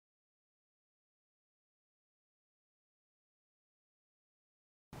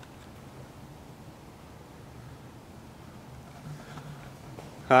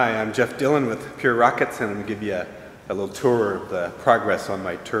Hi, I'm Jeff Dillon with Pure Rockets, and I'm going to give you a little tour of the progress on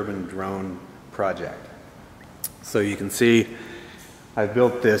my Turbine drone project. So you can see I've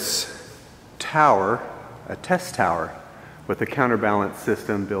built this tower, a test tower, with a counterbalance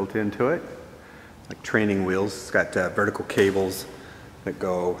system built into it, like training wheels. It's got vertical cables that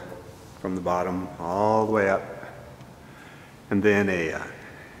go from the bottom all the way up, and then a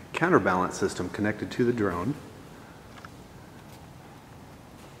counterbalance system connected to the drone.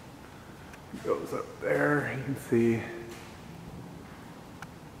 It goes up there, you can see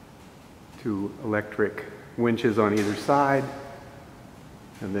two electric winches on either side,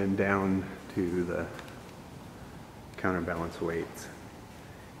 and then down to the counterbalance weights.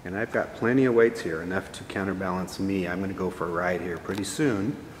 And I've got plenty of weights here, enough to counterbalance me. I'm going to go for a ride here pretty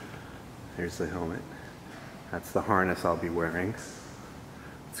soon. Here's the helmet. That's the harness I'll be wearing.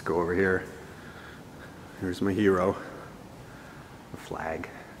 Let's go over here. Here's my hero, the flag.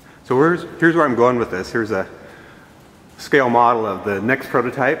 So here's where I'm going with this. Here's a scale model of the next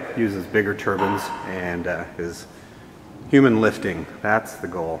prototype. Uses bigger turbines and is human lifting. That's the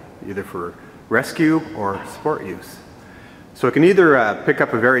goal, either for rescue or sport use. So it can either pick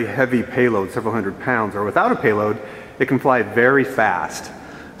up a very heavy payload, several hundred pounds, or without a payload, it can fly very fast.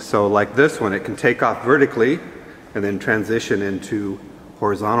 So like this one, it can take off vertically and then transition into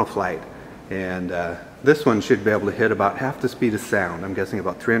horizontal flight. And this one should be able to hit about half the speed of sound. I'm guessing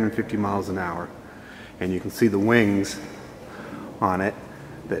about 350 miles an hour. And you can see the wings on it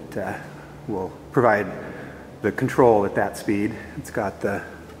that will provide the control at that speed. It's got the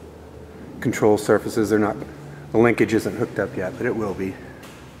control surfaces. The linkage isn't hooked up yet, but it will be.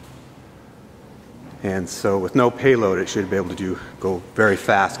 And so with no payload, it should be able to go very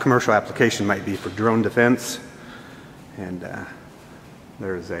fast. Commercial application might be for drone defense. And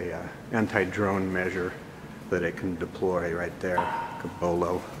there's a anti-drone measure that it can deploy right there, like a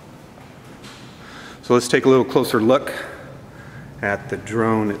bolo. So let's take a little closer look at the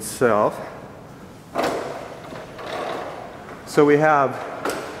drone itself. So we have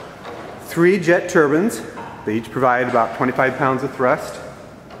 3 jet turbines. They each provide about 25 pounds of thrust.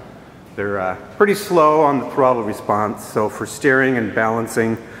 They're pretty slow on the throttle response, so for steering and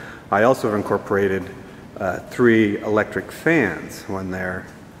balancing, I also have incorporated 3 electric fans, one there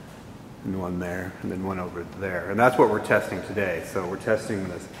and one there, and then one over there. And that's what we're testing today. So we're testing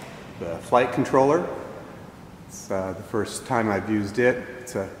the flight controller. It's the first time I've used it.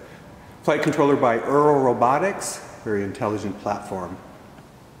 It's a flight controller by ErleRobotics, very intelligent platform.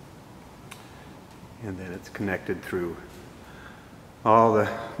 And then it's connected through all the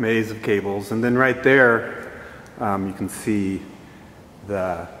maze of cables. And then right there, you can see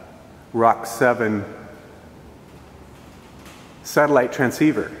the Rock 7 satellite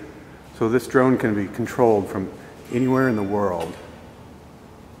transceiver. So this drone can be controlled from anywhere in the world.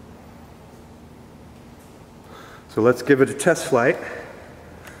 So let's give it a test flight.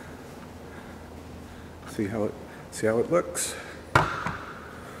 See how it looks.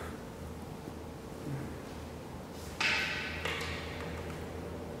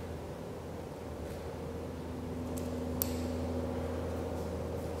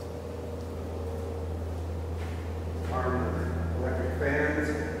 Electric fans.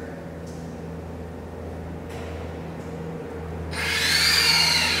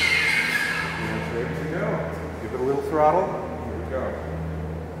 And it's ready to go. Give it a little throttle. Here we go.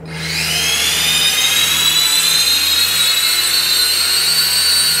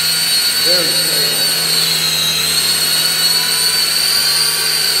 Very stable.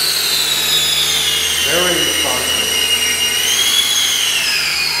 Very responsive.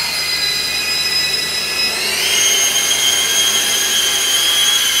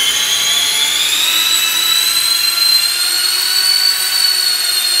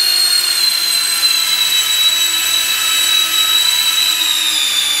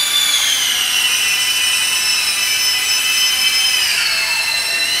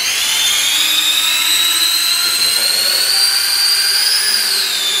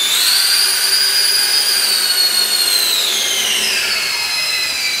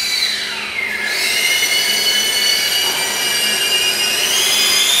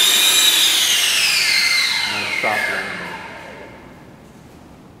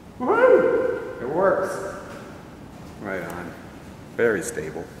 Woohoo! It works. Right on. Very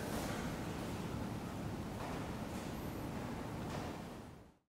stable.